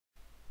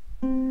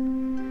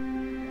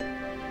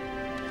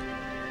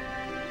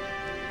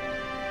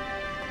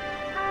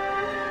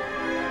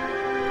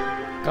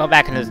Going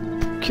back in this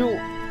cute,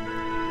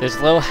 this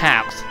little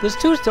house. This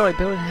two-story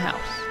building house.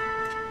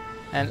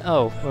 And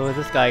oh, where was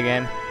this guy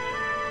again?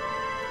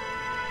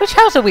 Which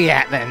house are we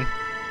at then?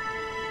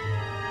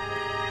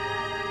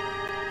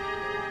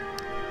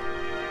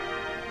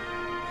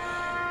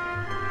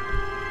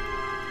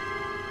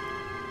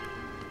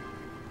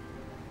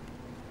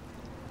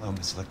 Hello,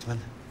 Miss Lichtman.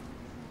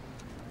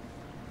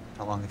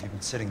 How long have you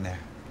been sitting there?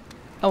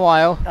 A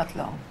while. Not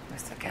long,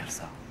 Mr.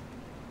 Kelso.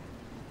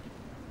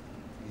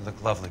 You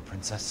look lovely,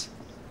 Princess.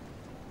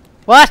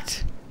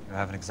 What? You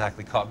haven't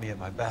exactly caught me at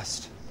my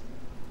best.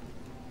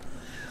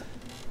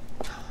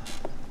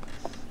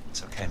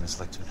 It's okay, Miss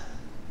Lichtman.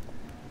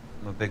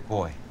 I'm a big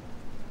boy.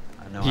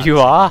 I know how You to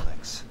are? take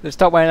licks. Let's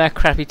stop wearing that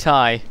crappy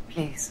tie.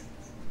 Please,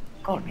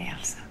 call me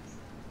Elsa.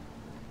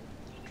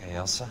 Okay,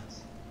 Elsa.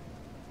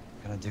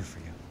 What can I do for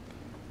you?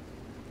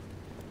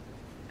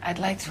 I'd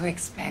like to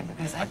explain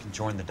because I can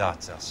join the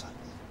dots, Elsa.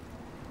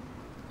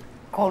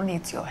 Cole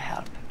needs your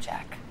help,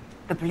 Jack.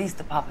 The police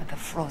department have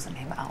frozen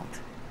him out.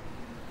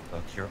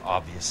 Look, you're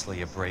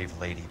obviously a brave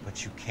lady,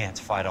 but you can't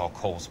fight all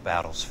Cole's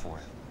battles for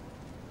him.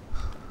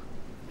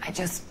 I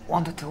just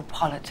wanted to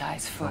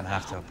apologize You for... don't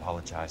have to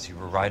apologize. You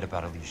were right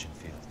about Elysian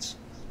Fields.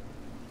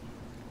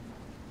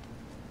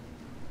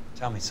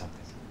 Tell me something.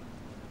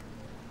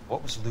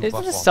 What was Lou Isn't the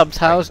Buchwald's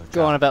subtitles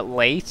regular going a job? bit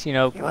late? You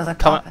know, He was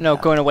a no,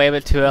 going away a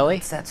bit too early.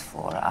 Sets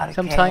for RKO,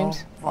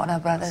 Sometimes. Warner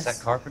Brothers.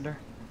 Set carpenter?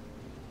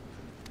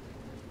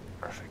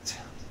 Perfect.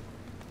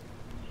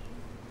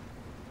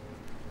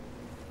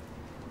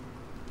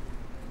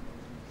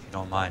 If you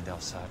don't mind,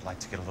 Elsa, I'd like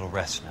to get a little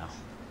rest now.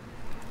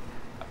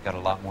 I've got a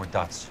lot more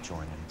dots to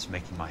join, and it's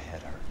making my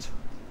head hurt.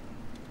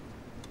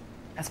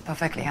 That's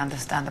perfectly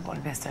understandable,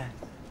 Mr.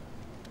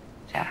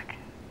 Jack.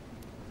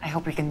 I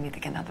hope we can meet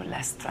again under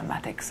less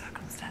dramatic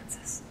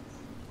circumstances.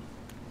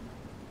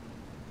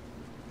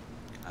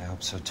 I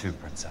hope so too,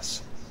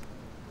 Princess.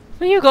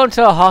 When you going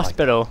to a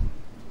hospital?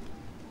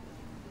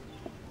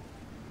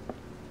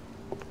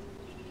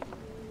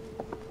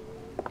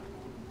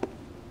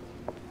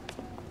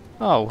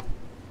 Oh.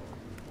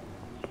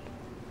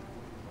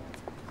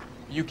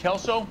 You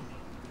Kelso?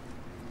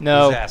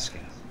 No. Who's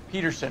asking?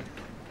 Peterson,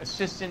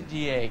 Assistant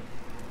DA.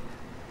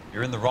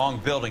 You're in the wrong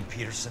building,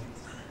 Peterson.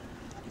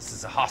 This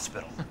is a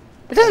hospital.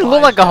 It doesn't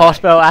look like a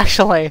hospital,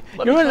 actually.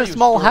 Let You're me in tell a you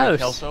small story, house.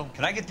 Kelso.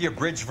 Can I get the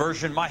abridged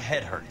version? My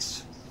head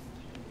hurts.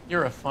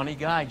 You're a funny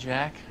guy,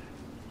 Jack.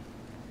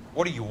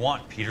 What do you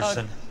want,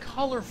 Peterson? A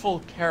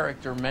colorful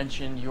character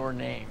mentioned your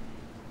name.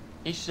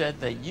 He said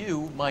that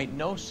you might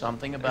know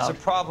something There's about... a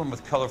problem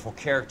with colorful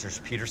characters,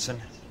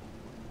 Peterson.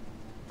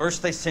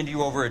 First they send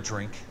you over a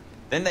drink,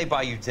 then they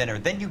buy you dinner,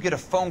 then you get a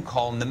phone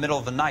call in the middle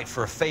of the night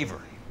for a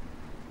favor.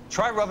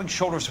 Try rubbing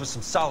shoulders with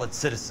some solid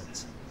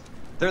citizens.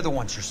 They're the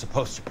ones you're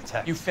supposed to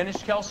protect. You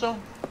finished, Kelso?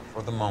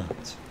 For the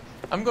moment.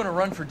 I'm going to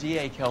run for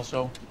DA,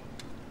 Kelso.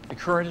 The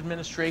current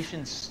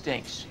administration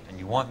stinks. And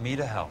you want me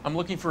to help? I'm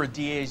looking for a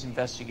DA's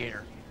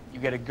investigator. You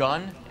get a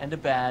gun and a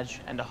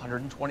badge and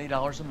 $120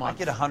 a I month.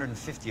 get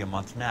 $150 a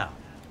month now.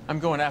 I'm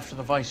going after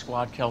the Vice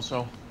Squad,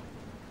 Kelso.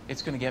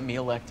 It's going to get me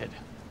elected.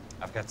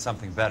 I've got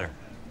something better.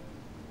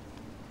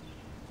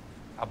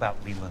 How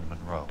about Leland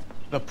Monroe?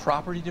 The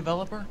property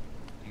developer?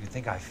 Do you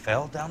think I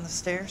fell down the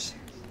stairs?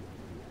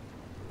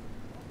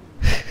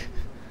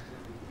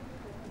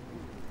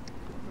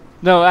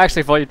 No, I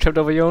actually thought you tripped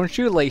over your own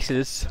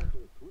shoelaces.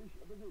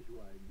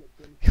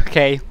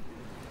 Okay.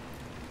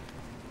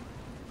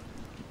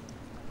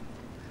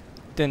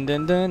 Dun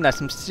dun dun, that's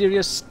some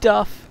serious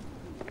stuff.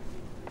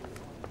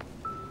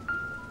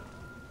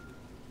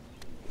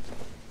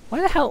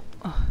 Why the hell?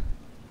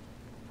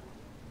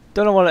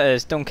 Don't know what it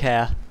is, don't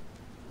care.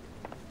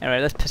 Anyway,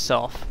 let's piss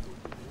off.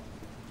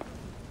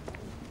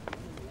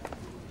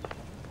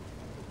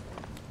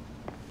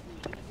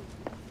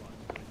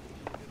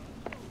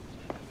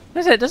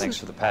 That's it, doesn't... Thanks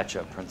for the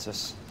patch-up,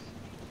 Princess.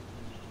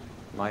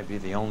 Might be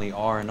the only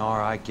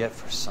R&R I get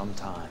for some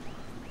time.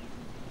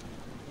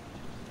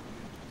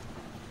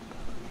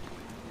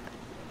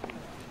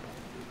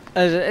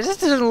 It just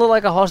doesn't look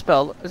like a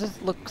hospital. It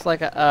just looks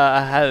like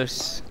a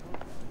house.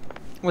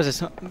 Was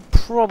this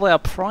probably a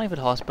private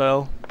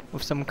hospital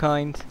of some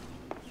kind?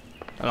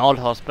 An odd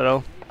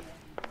hospital.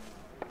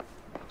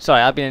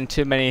 Sorry, I've been in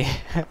too many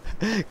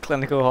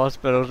clinical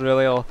hospitals,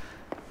 really, or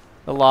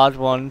the large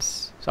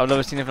ones. So I've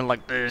never seen anything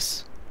like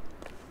this.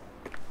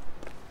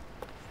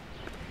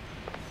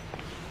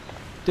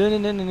 To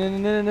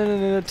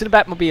the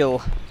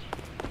Batmobile.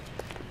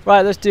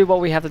 Right, let's do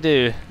what we have to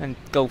do and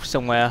go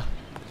somewhere.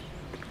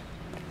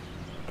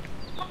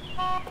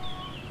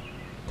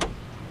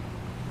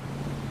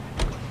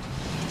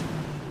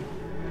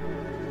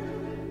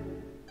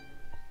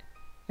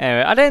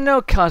 Anyway, I didn't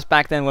know cars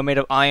back then were made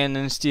of iron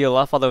and steel.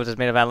 I thought they were just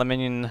made of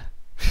aluminium,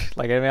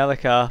 like every other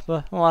car.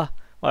 But well,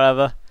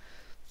 whatever.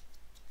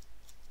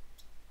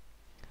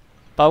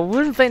 But I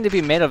wouldn't think they'd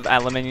be made of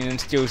aluminium and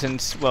steel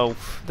since, well,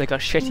 they got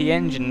shitty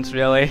engines,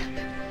 really.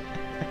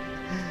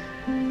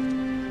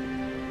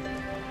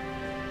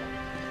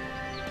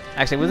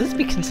 Actually, would this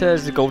be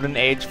considered the golden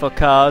age for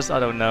cars? I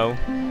don't know.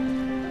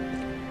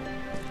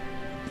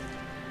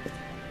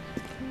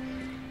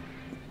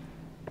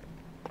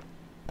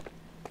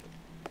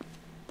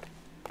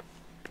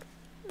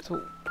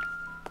 So...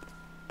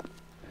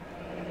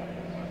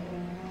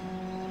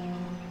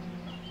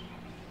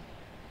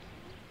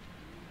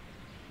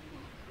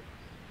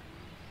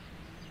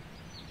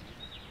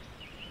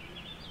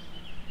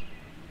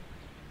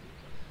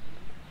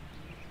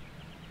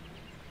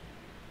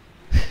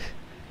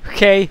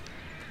 Okay.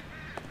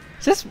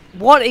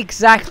 What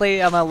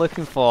exactly am I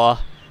looking for?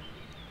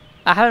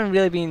 I haven't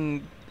really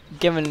been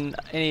given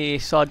any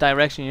sort of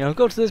direction, you know,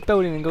 go to this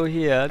building and go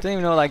here. I don't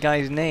even know that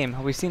guy's name.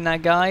 Have we seen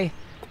that guy?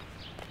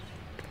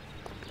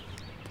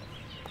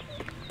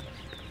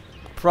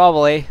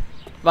 Probably.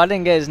 But I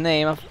didn't get his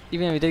name.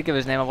 Even if he did give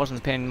his name, I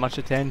wasn't paying much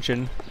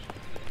attention.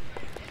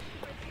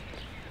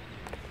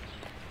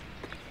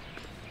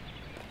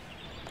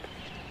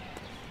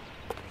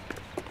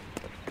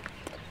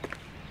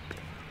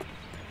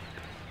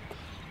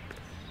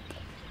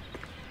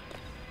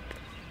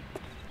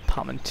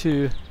 Apartment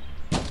 2.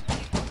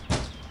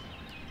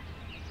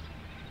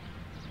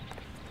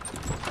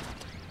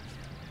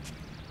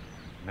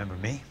 Remember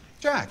me?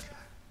 Jack,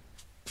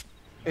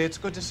 it's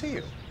good to see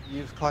you.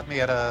 You've caught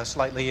me at a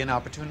slightly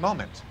inopportune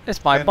moment.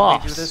 It's my Can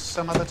boss. we do this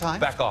some other time?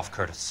 Back off,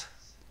 Curtis.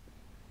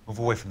 Move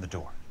away from the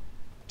door.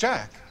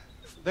 Jack,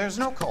 there's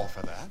no call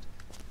for that.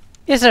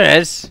 Yes, there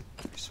is.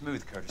 You're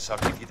smooth, Curtis. I'll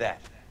give you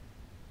that.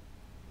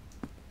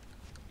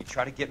 You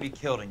try to get me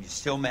killed and you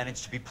still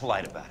manage to be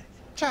polite about it.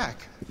 Jack,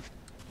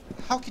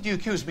 how could you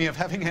accuse me of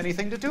having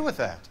anything to do with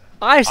that?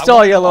 I saw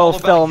wanna your know all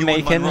little about film you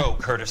and making. Monroe,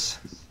 Curtis.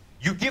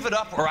 You give it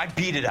up or I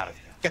beat it out of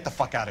you. Get the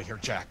fuck out of here,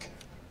 Jack.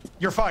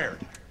 You're fired.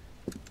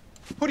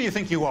 Who do you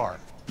think you are?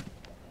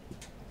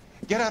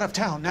 Get out of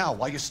town now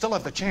while you still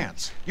have the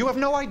chance. You have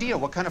no idea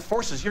what kind of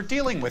forces you're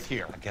dealing with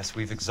here. I guess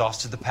we've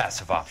exhausted the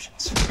passive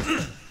options.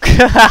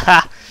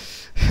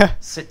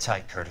 Sit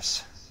tight,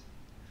 Curtis.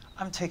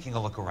 I'm taking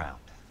a look around.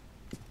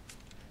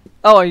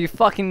 Oh, you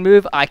fucking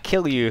move, I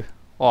kill you.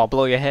 Or I'll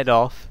blow your head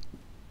off.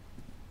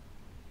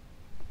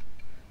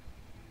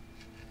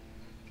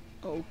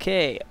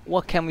 Okay,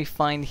 what can we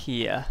find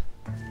here?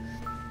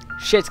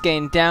 Shit's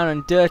getting down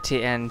and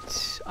dirty, and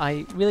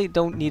I really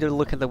don't need to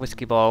look at the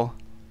whiskey bottle.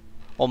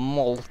 Or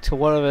malt, or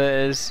whatever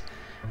it is.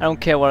 I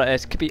don't care what it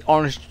is. It could be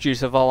orange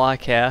juice of all I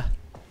care.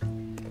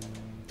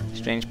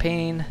 Strange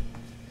pain.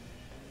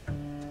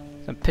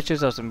 Some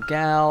pictures of some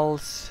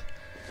gals.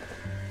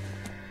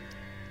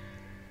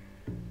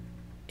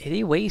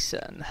 Eddie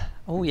Wason.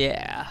 Oh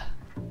yeah.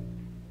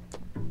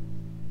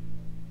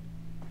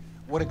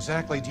 What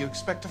exactly do you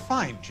expect to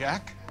find,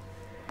 Jack?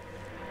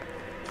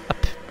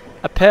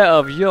 A pair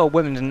of your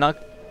women's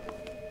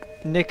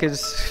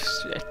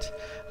knickers. Shit.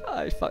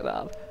 I fucked that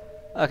up.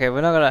 Okay,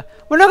 we're not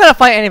gonna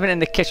find anything in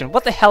the kitchen.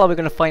 What the hell are we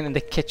gonna find in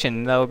the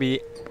kitchen that will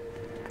be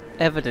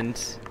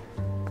evidence?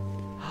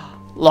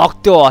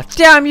 Locked door.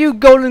 Damn you,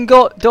 golden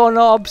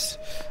doorknobs!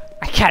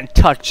 I can't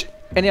touch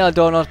any other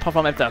doorknobs apart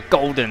from if they're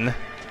golden.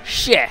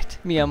 Shit,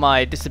 me and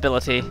my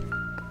disability.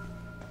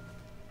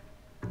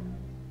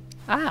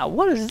 Ah,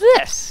 what is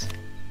this?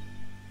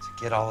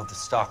 To get all of the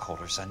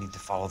stockholders, I need to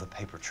follow the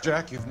paper trail.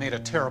 Jack, you've made a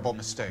terrible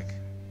mistake.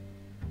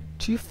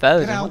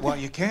 2,000. Get out What while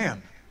you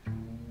can.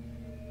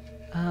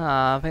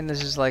 I think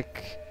this is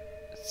like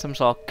some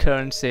sort of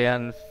currency,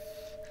 and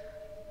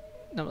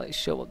not really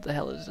sure what the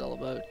hell it's all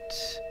about.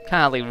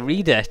 Can't hardly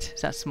read it.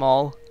 It's that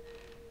small.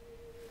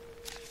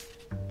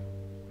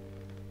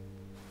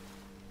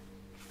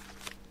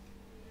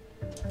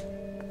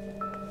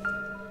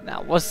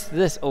 Now, what's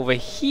this over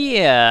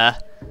here?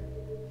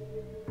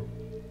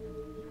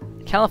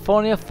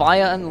 California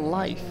Fire and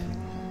Life.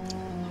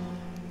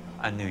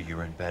 I knew you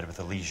were in bed with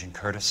a lesion,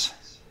 Curtis.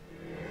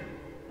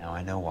 Now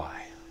I know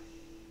why.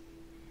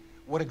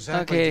 What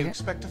exactly do you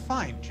expect to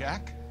find,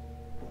 Jack?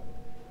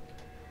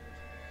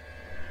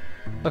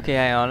 Okay,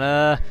 hang on.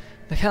 The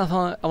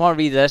California. I want to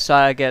read this so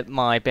I get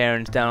my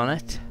bearings down on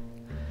it.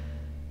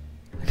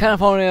 The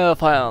California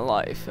Fire and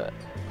Life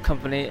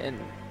Company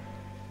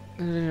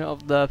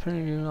of the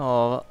premium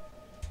of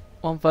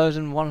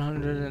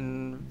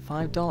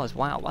 $1,105.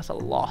 Wow, that's a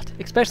lot.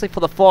 Especially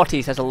for the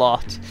 40s, that's a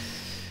lot.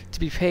 To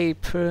be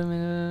paid per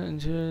minute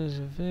insurance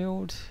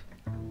field.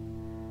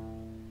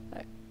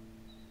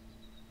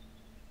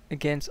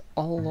 Against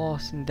all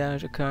loss and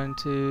damage occurring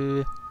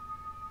to...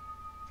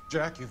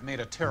 Jack, you've made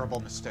a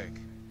terrible mistake.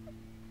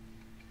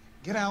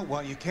 Get out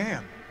while you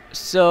can.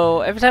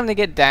 So every time they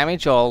get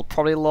damage or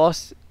probably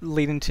loss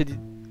leading to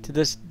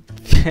this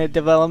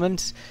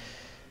development,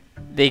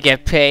 they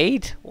get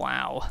paid?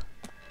 Wow.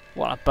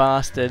 What a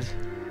bastard.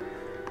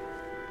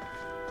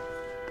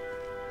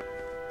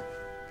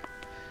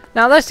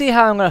 Now let's see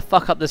how I'm gonna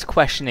fuck up this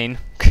questioning.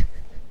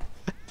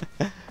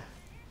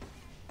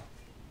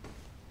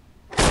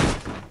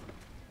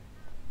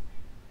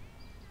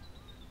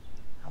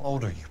 How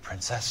old are you,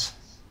 Princess?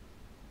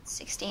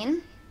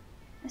 16,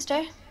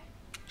 mister?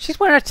 She's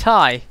wearing a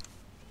tie.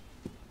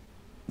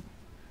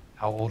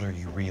 How old are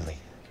you really?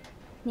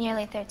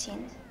 Nearly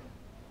 13.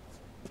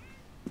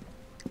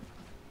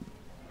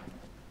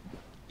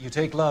 You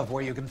take love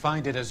where you can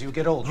find it as you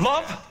get older.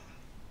 Love?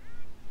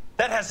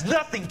 That has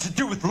nothing to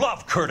do with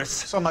love, Curtis.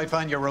 Some might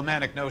find your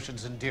romantic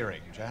notions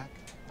endearing, Jack.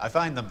 I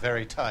find them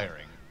very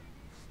tiring.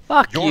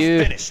 Fuck You're you.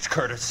 finished,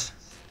 Curtis.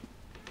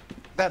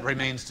 That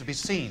remains to be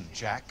seen,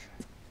 Jack.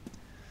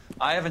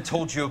 I haven't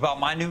told you about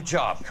my new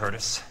job,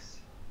 Curtis.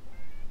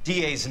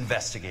 DA's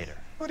investigator.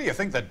 Who do you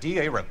think the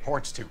DA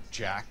reports to,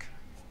 Jack?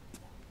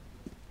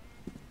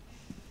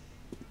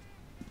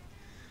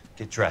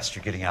 Get dressed,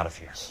 you're getting out of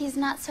here. He's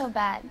not so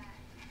bad.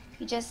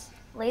 He just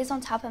lays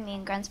on top of me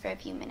and grunts for a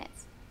few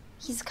minutes.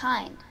 He's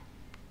kind.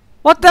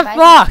 What the Advises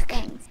me fuck?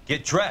 things.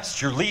 Get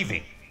dressed, you're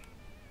leaving.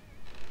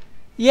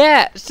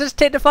 Yeah, just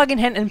take the fucking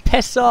hint and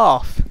piss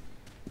off.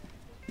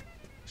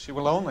 She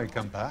will only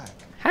come back.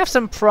 Have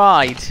some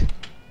pride.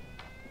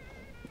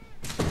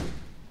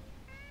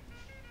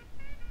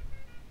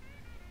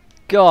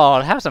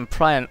 God, have some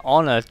pride and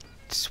honor,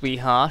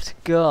 sweetheart.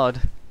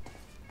 God.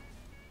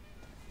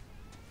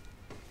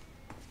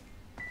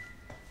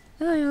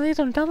 Oh, he lays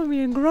on top of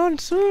me and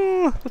grunts.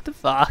 Ooh, what the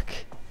fuck?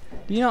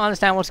 Do you not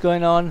understand what's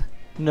going on?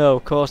 No,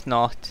 of course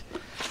not.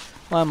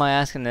 Why am I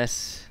asking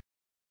this?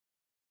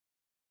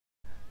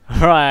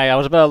 Right, I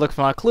was about to look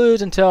for my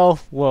clues until...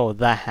 Whoa,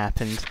 that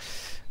happened.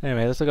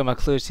 Anyway, let's look at my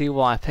clues, see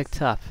what I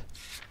picked up.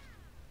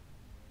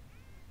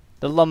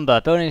 The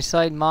lumber, building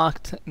site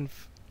marked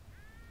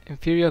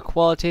inferior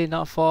quality,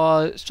 not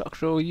for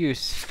structural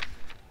use.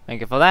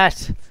 Thank you for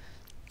that.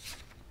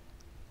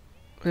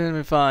 Gonna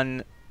be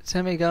fun.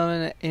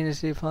 Semi-government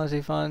industry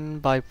policy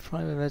fund by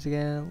private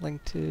investigator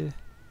linked to...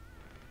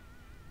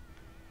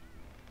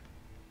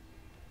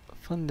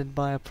 Funded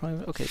by a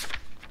private... Okay.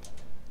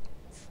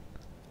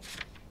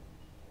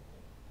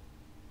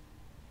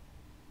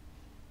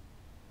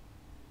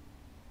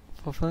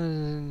 For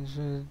funds,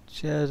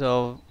 shares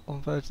of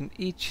 1,000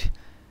 each,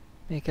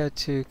 make out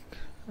to...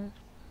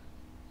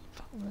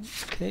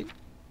 Okay.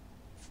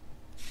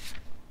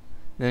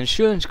 The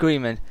insurance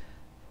agreement.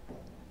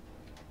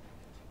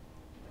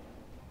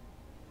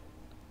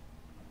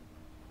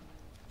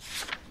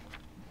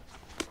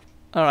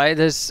 Alright,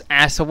 there's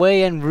ass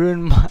away and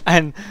ruin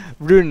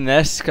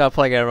this. Gotta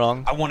probably get it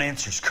wrong. I want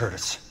answers,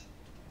 Curtis.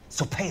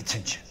 So pay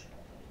attention.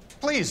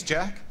 Please,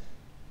 Jack.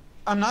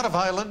 I'm not a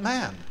violent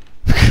man.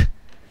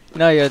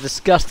 No, you're a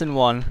disgusting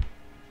one.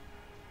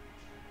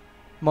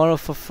 Model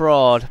for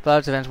fraud.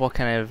 But depends what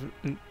kind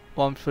of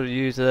one for the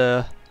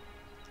user.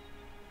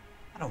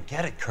 I don't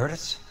get it,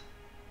 Curtis.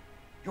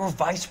 You're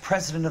vice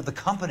president of the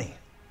company.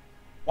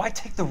 Why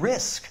take the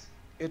risk?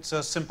 It's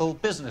a simple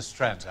business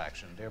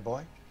transaction, dear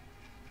boy.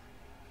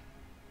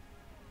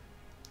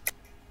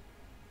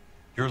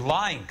 You're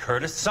lying,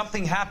 Curtis.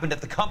 Something happened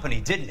at the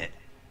company, didn't it?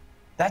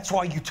 That's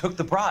why you took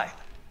the bribe.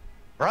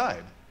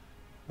 Bribe?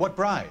 What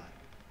bribe?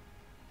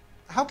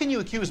 How can you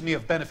accuse me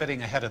of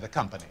benefiting ahead of the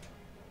company?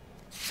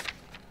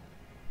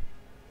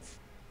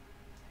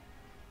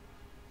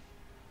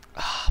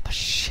 Ah, but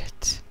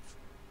shit.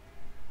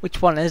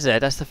 Which one is it?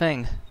 That's the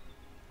thing.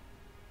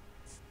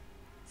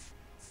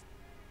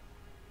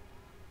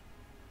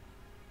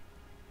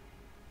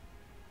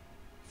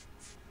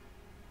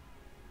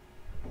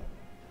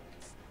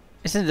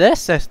 Isn't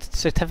this a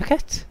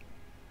certificate?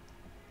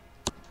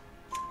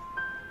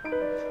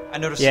 I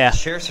noticed Yeah. that the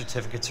share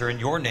certificates are in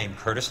your name,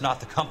 Curtis, not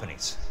the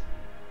company's.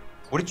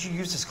 What did you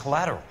use as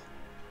collateral?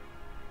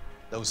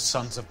 Those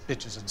sons of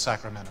bitches in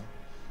Sacramento.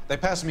 They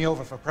passed me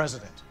over for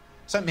president.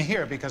 Sent me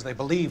here because they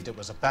believed it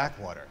was a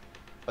backwater.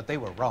 But they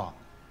were wrong.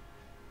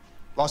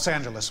 Los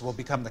Angeles will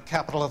become the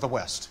capital of the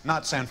West,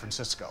 not San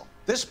Francisco.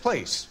 This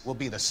place will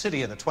be the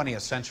city of the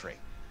 20th century.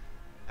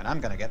 And I'm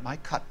gonna get my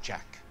cut,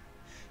 Jack.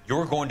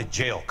 You're going to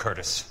jail,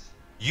 Curtis.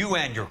 You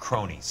and your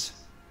cronies.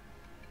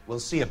 We'll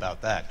see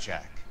about that,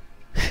 Jack.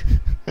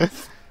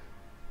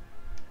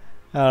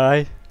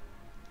 Alright.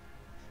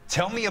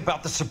 Tell me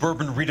about the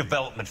Suburban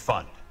Redevelopment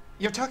Fund.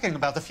 You're talking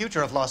about the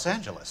future of Los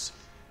Angeles.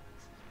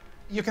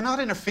 You cannot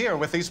interfere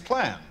with these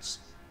plans.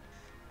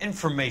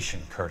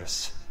 Information,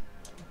 Curtis.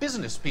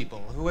 Business people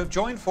who have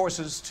joined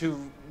forces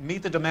to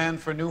meet the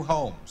demand for new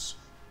homes.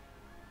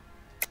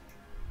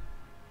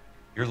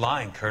 You're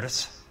lying,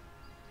 Curtis.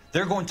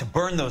 They're going to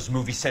burn those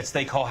movie sets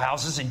they call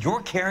houses, and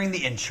you're carrying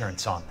the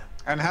insurance on them.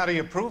 And how do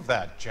you prove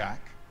that, Jack?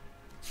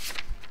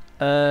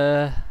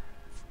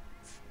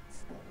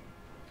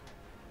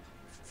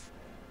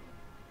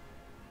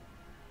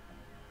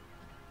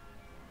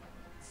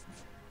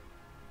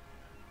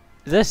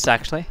 This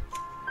actually.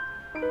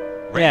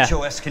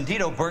 Rancho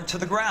Escondido burnt to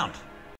the ground.